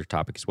whole nother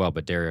topic as well.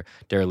 But Dara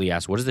Lee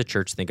asked, what does the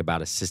church think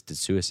about assisted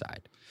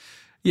suicide?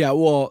 Yeah,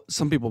 well,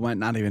 some people might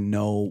not even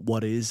know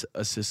what is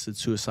assisted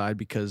suicide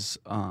because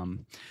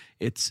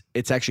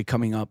it's actually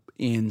coming up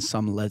in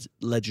some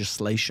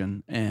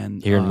legislation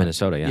and here in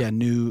Minnesota,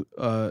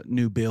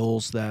 new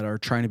bills that are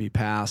trying to be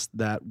passed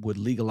that would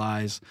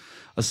legalize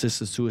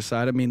assisted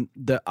suicide. I mean,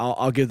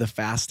 I'll give the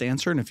fast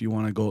answer, and if you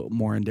want to go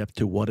more in depth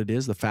to what it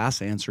is, the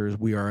fast answer is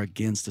we are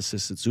against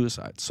assisted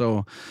suicide.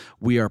 So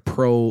we are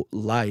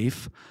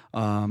pro-life.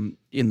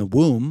 In the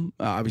womb,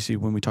 obviously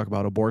when we talk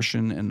about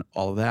abortion and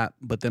all of that,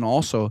 but then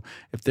also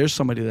if there's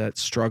somebody that's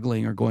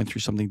struggling or going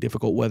through something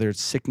difficult, whether it's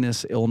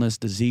sickness, illness,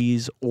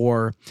 disease,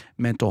 or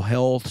mental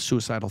health,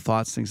 suicidal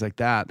thoughts, things like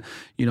that,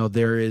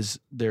 there is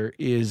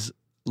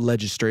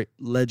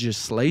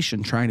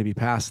legislation trying to be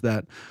passed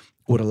that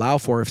would allow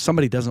for, if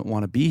somebody doesn't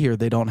want to be here,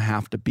 they don't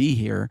have to be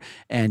here,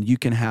 and you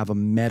can have a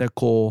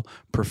medical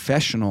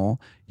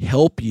professional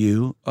help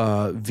you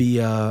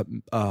via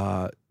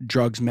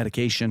drugs,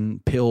 medication,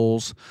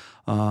 pills,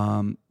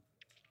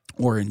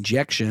 or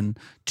injection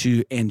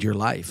to end your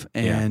life.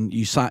 And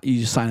you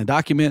sign a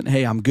document,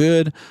 hey, I'm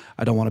good,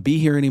 I don't want to be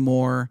here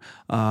anymore,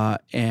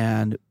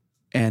 and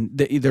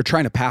they're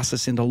trying to pass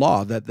this into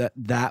law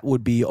that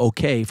would be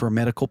okay for a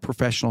medical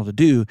professional to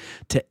do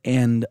to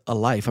end a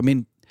life. I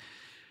mean,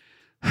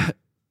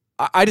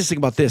 I just think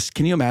about this.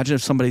 Can you imagine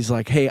if somebody's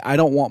like, hey, I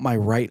don't want my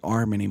right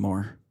arm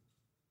anymore.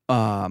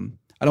 I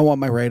don't want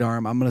my right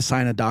arm. I'm going to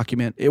sign a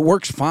document. It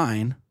works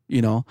fine,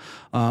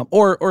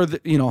 or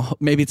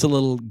maybe it's a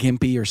little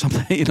gimpy or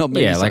something,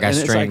 Maybe I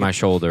strained my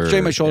shoulder.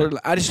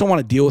 I just don't want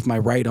to deal with my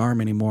right arm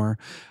anymore.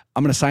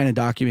 I'm going to sign a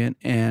document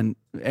and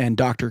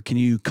doctor, can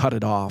you cut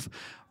it off?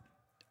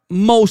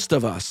 Most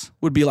of us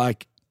would be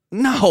like,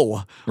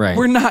 no,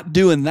 we're not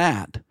doing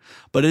that.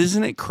 But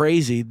isn't it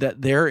crazy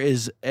that there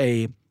is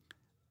a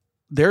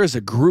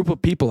group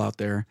of people out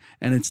there,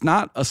 and it's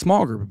not a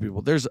small group of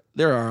people.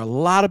 There are a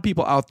lot of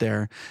people out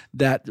there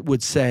that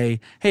would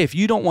say, hey, if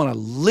you don't want to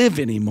live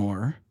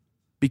anymore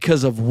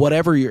because of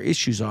whatever your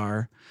issues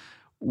are,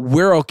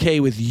 we're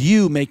okay with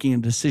you making a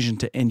decision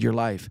to end your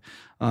life.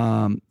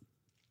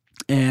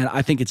 And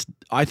I think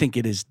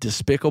it is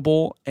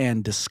despicable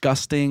and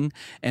disgusting.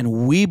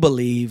 And we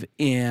believe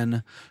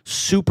in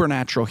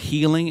supernatural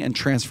healing and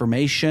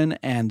transformation,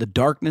 and the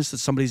darkness that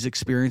somebody's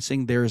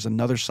experiencing, there is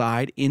another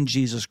side in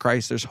Jesus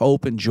Christ. There's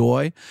hope and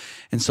joy.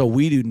 And so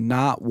we do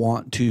not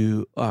want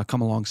to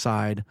come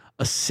alongside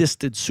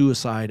assisted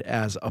suicide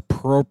as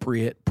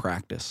appropriate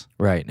practice.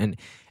 Right. And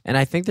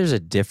I think there's a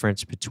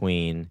difference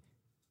between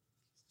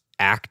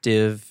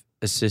active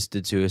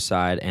assisted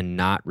suicide and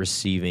not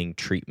receiving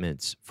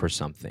treatments for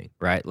something,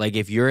 right? Like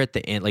if you're at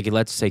the end, like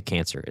let's say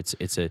cancer,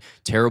 it's a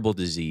terrible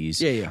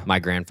disease. Yeah. My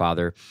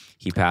grandfather,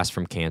 he passed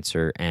from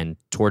cancer, and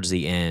towards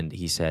the end,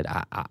 he said,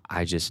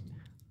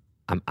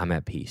 I'm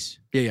at peace.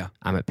 Yeah.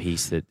 I'm at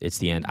peace that it's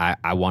the end.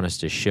 I want us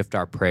to shift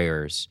our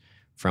prayers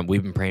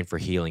we've been praying for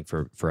healing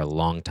for a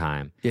long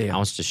time. Yeah. I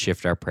want us to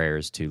shift our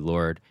prayers to,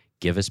 Lord,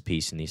 give us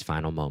peace in these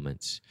final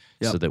moments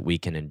so that we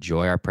can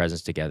enjoy our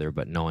presence together,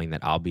 but knowing that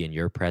I'll be in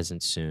your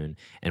presence soon,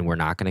 and we're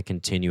not going to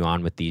continue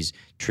on with these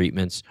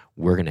treatments.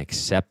 We're going to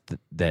accept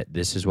that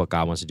this is what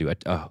God wants to do.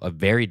 A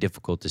very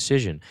difficult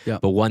decision,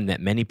 but one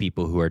that many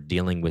people who are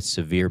dealing with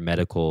severe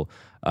medical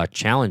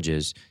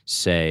challenges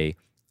say,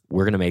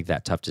 we're going to make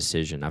that tough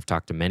decision. I've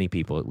talked to many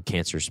people with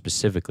cancer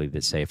specifically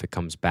that say, if it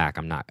comes back,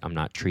 I'm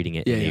not treating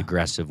it in the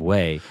aggressive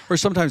way. Or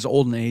sometimes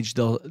old in age,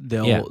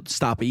 they'll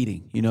stop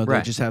eating.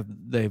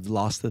 They've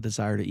lost the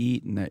desire to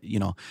eat, and that,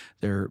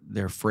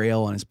 they're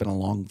frail, and it's been a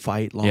long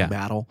fight,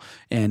 battle.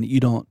 And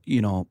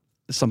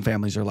some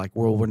families are like,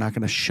 well, we're not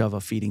going to shove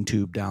a feeding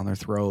tube down their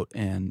throat,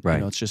 and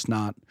it's just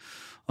not.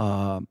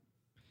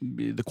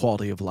 The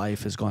quality of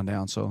life has gone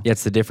down. So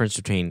it's the difference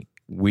between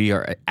we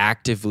are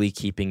actively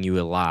keeping you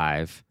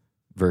alive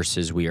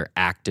versus we are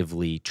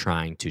actively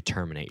trying to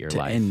terminate your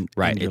life. End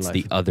it's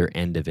the other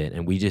end of it.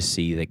 And we just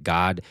see that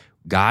God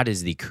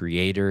is the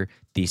creator,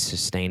 the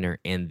sustainer,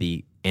 and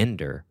the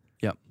ender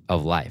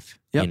of life.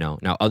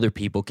 Now other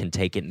people can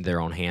take it in their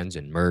own hands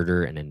and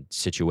murder and in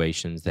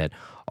situations that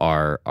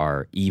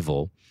are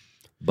evil.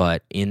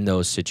 But in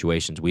those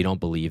situations, we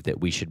don't believe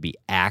that we should be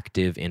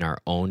active in our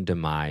own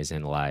demise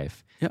in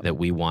life, that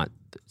we want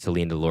to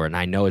lean to the Lord. And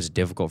I know it's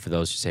difficult for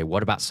those who say,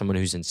 what about someone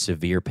who's in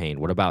severe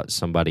pain? What about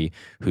somebody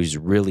who's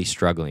really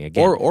struggling?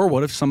 Again, or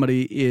what if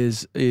somebody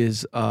is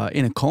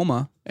in a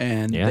coma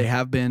and they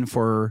have been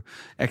for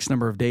X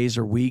number of days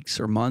or weeks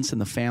or months, and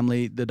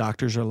the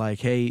doctors are like,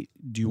 hey,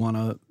 do you want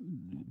to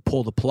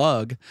pull the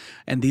plug?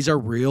 And these are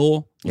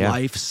real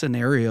life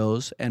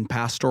scenarios and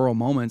pastoral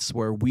moments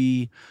where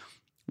we've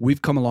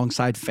come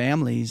alongside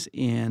families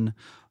in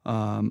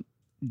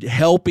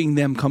helping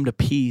them come to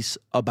peace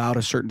about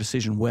a certain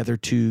decision, whether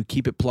to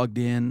keep it plugged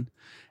in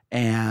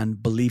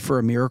and believe for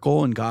a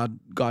miracle, and God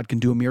can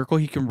do a miracle.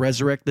 He can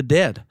resurrect the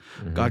dead.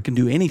 Mm-hmm. God can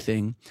do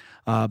anything,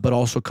 but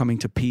also coming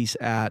to peace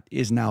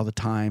is now the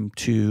time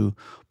to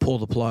pull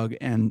the plug,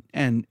 and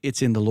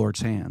it's in the Lord's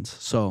hands.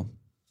 So,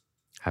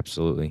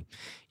 absolutely,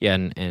 yeah,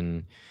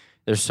 and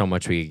there's so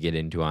much we could get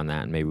into on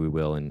that, and maybe we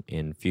will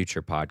in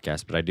future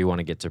podcasts. But I do want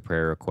to get to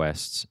prayer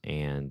requests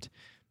and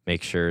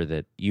make sure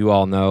that you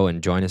all know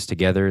and join us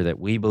together that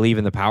we believe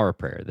in the power of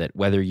prayer, that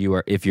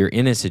if you're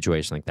in a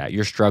situation like that,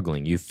 you're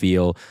struggling, you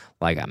feel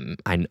like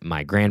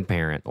my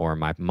grandparent or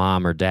my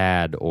mom or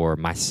dad or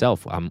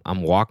myself,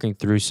 I'm walking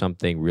through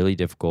something really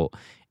difficult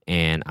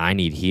and I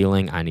need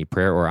healing, I need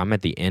prayer, or I'm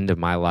at the end of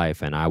my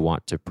life and I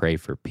want to pray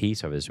for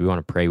peace over this. We want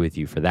to pray with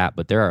you for that.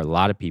 But there are a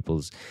lot of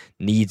people's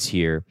needs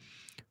here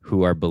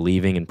who are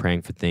believing and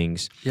praying for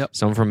things.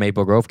 Someone from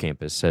Maple Grove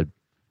campus said,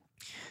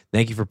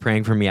 thank you for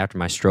praying for me after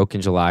my stroke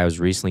in July. I was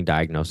recently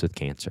diagnosed with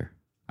cancer.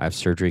 I have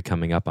surgery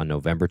coming up on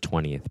November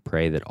 20th.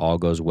 Pray that all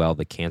goes well.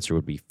 The cancer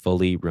would be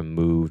fully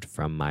removed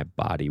from my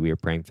body. We are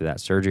praying for that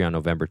surgery on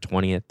November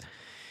 20th.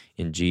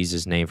 In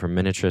Jesus' name, for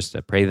Minitrist, I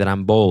pray that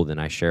I'm bold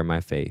and I share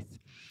my faith.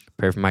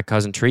 Pray for my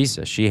cousin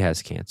Teresa. She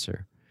has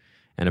cancer.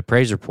 And a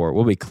praise report.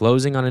 We'll be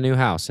closing on a new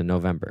house in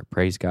November.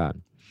 Praise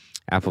God.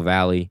 Apple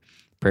Valley,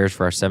 prayers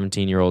for our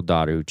 17-year-old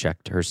daughter who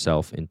checked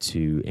herself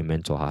into a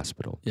mental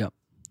hospital.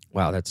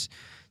 Wow, that's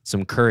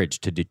some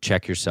courage to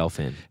check yourself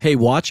in. Hey,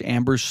 watch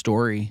Amber's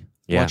story.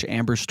 Watch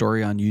Amber's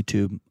story on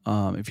YouTube.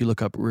 If you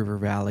look up River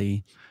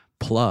Valley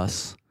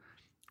Plus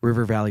on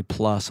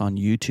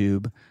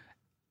YouTube,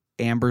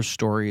 Amber's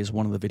story is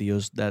one of the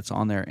videos that's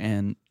on there,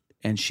 and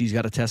she's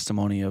got a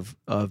testimony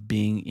of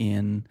being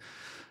in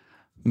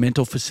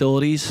mental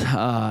facilities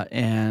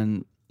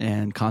and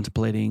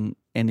contemplating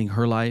ending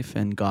her life,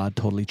 and God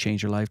totally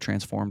changed her life,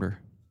 transformed her.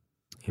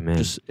 Amen.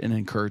 Just an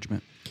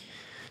encouragement.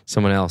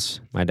 Someone else,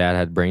 my dad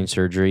had brain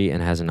surgery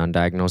and has an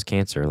undiagnosed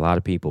cancer. A lot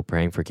of people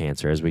praying for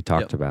cancer, as we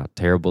talked about.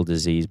 Terrible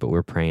disease, but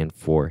we're praying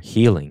for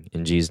healing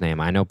in Jesus' name.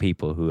 I know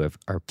people who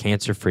are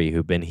cancer-free,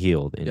 who've been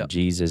healed in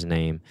Jesus'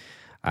 name.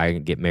 I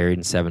get married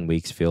in 7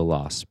 weeks, feel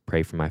lost.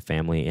 Pray for my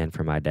family and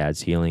for my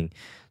dad's healing.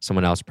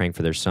 Someone else praying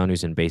for their son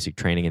who's in basic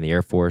training in the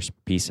Air Force,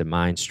 peace of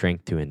mind,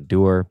 strength to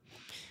endure.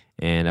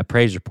 And a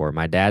praise report.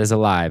 My dad is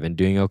alive and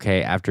doing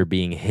okay after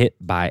being hit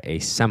by a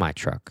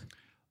semi-truck.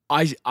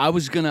 I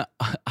was gonna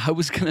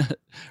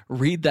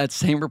read that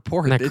same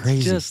report. Isn't that it's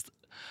crazy? Just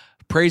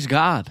praise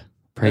God.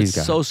 Praise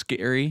God. So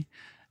scary,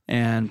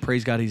 and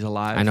praise God he's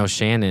alive. I know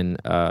Shannon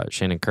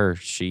Kirk.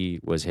 She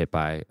was hit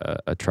by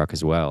a truck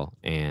as well,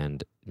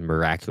 and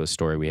miraculous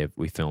story.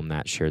 We filmed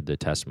that, shared the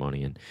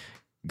testimony, and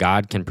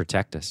God can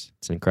protect us.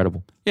 It's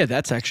incredible. Yeah,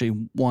 that's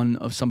actually one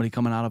of somebody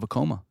coming out of a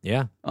coma.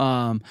 Yeah.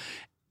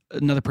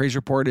 Another praise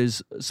report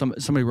is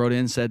somebody wrote in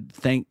and said,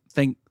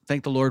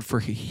 Thank the Lord for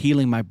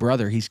healing my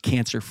brother. He's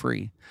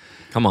cancer-free.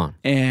 Come on.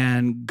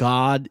 And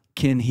God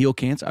can heal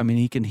cancer. I mean,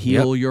 he can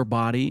heal your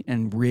body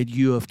and rid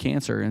you of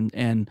cancer.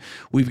 And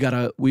we've got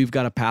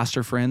a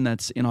pastor friend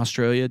that's in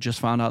Australia, just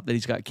found out that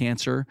he's got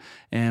cancer,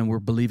 and we're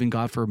believing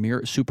God for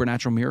a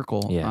supernatural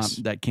miracle, yes.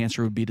 That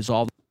cancer would be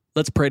dissolved.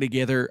 Let's pray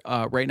together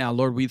right now.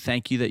 Lord, we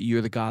thank you that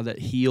you're the God that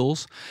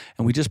heals,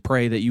 and we just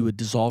pray that you would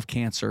dissolve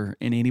cancer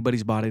in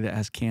anybody's body that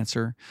has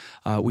cancer.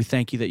 We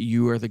thank you that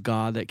you are the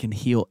God that can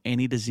heal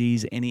any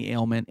disease, any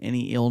ailment,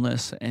 any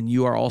illness, and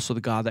you are also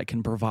the God that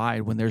can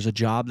provide when there's a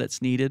job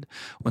that's needed,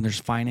 when there's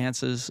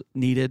finances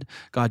needed.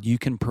 God, you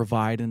can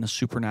provide in a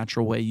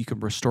supernatural way. You can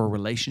restore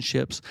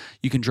relationships.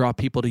 You can draw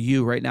people to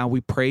you. Right now,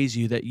 we praise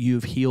you that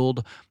you've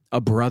healed a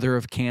brother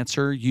of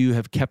cancer. You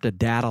have kept a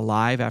dad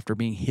alive after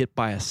being hit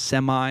by a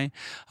semi.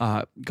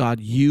 God,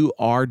 you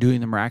are doing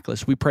the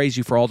miraculous. We praise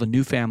you for all the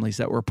new families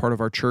that were part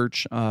of our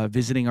church,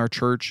 visiting our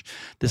church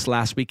this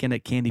last weekend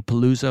at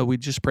Candypalooza. We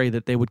just pray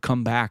that they would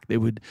come back. They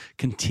would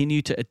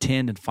continue to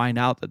attend and find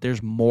out that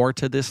there's more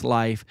to this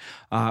life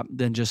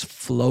than just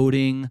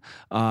floating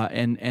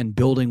and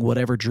building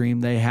whatever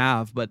dream they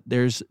have. But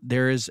there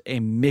is a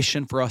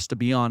mission for us to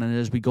be on. And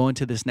as we go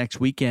into this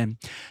next weekend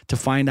to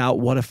find out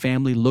what a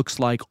family looks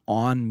like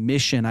on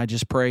mission, I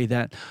just pray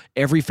that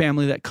every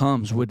family that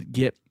comes would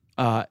get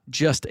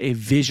just a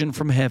vision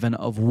from heaven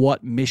of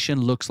what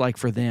mission looks like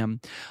for them.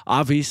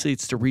 Obviously,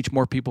 it's to reach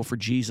more people for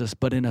Jesus,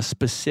 but in a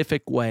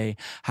specific way.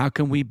 How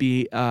can we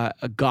be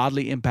a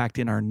godly impact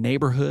in our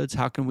neighborhoods?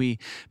 How can we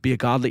be a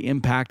godly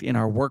impact in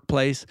our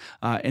workplace?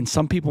 And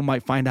some people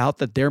might find out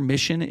that their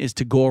mission is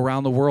to go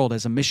around the world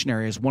as a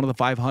missionary, as one of the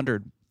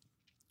 500.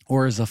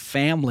 Or as a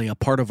family, a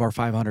part of our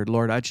 500.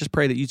 Lord, I just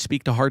pray that you'd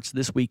speak to hearts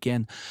this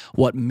weekend,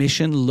 what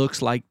mission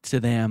looks like to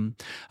them,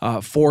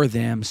 for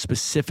them,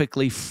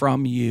 specifically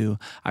from you.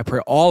 I pray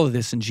all of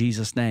this in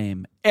Jesus'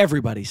 name.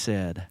 Everybody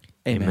said,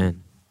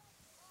 amen.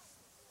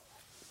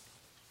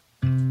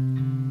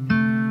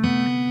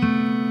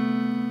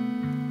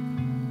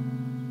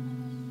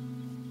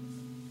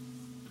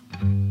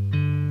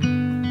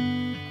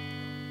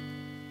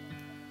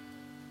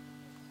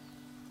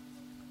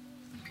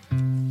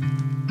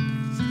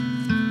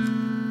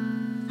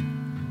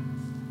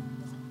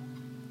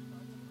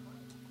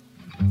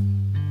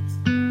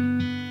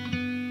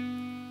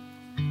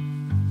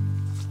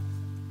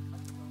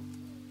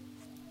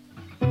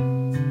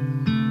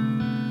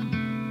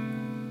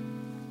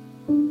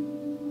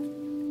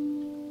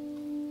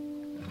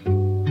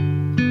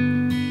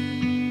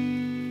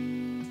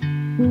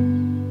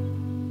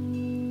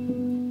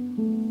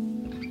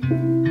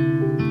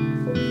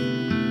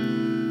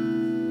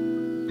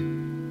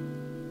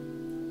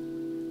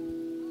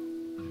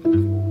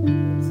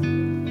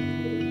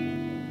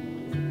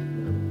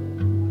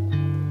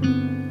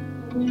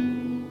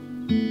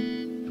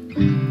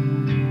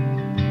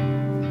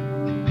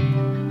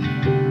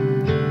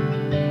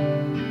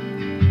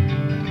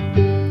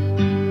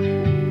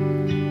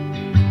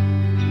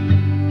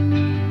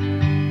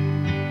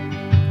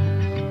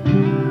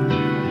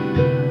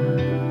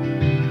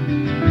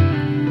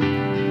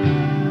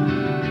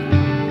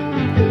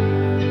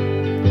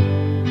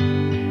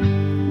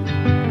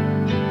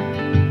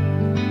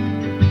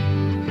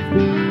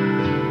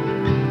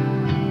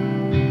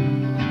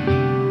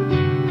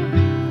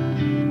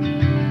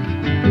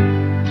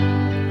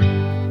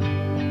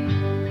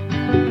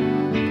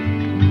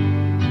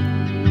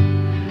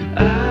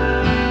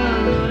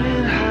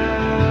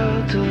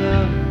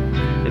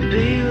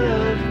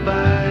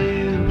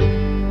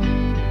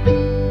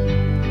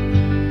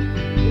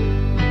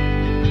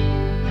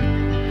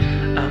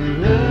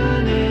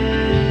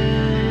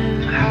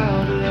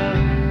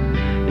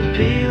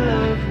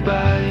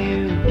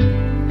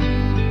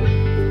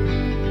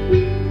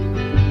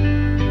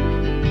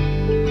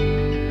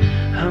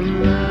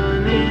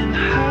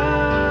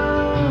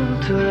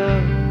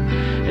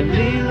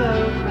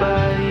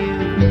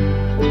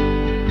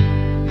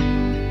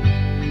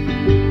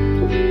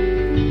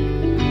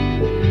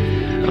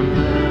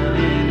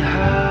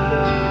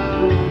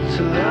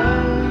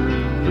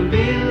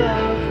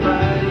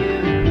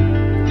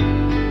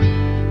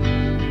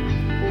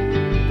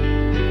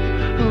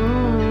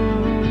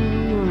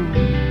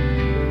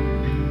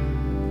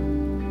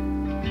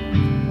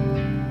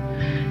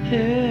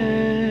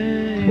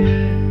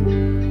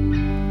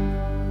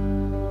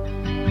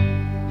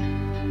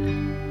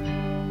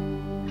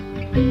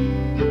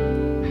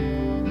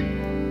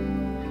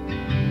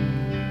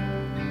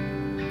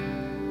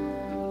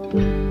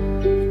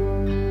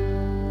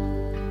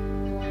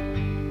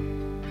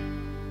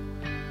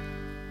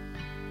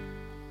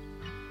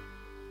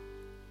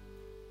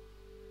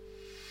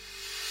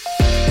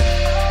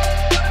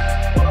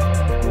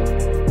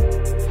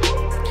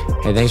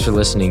 Hey, thanks for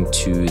listening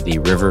to the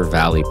River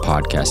Valley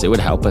podcast. It would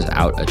help us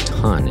out a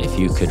ton if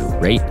you could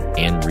rate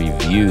and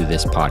review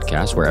this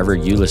podcast wherever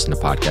you listen to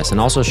podcasts, and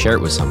also share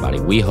it with somebody.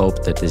 We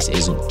hope that this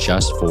isn't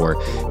just for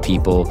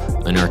people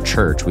in our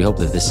church. We hope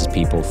that this is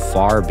people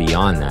far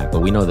beyond that,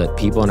 but we know that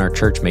people in our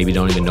church maybe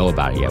don't even know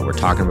about it yet. We're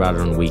talking about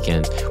it on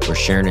weekends. We're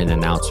sharing it in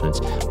announcements,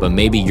 but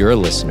maybe you're a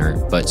listener,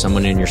 but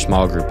someone in your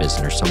small group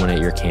isn't, or someone at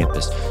your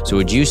campus. So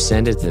would you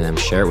send it to them,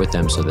 share it with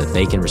them so that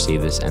they can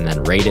receive this, and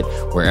then rate it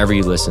wherever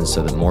you listen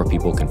so that more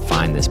people can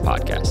find this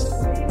podcast.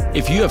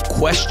 If you have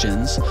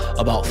questions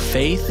about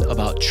faith,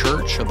 about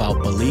church,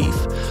 about belief,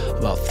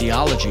 about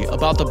theology,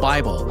 about the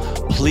Bible,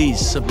 please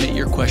submit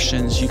your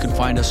questions. You can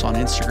find us on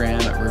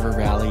Instagram at River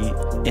Valley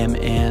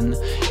MN.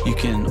 You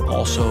can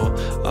also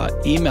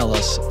email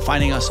us,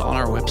 finding us on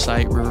our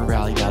website,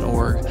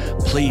 rivervalley.org.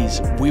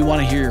 Please, we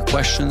want to hear your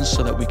questions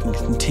so that we can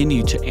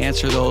continue to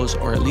answer those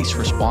or at least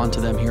respond to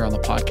them here on the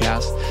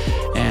podcast.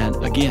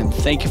 And again,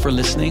 thank you for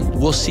listening.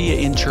 We'll see you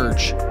in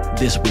church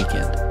this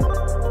weekend.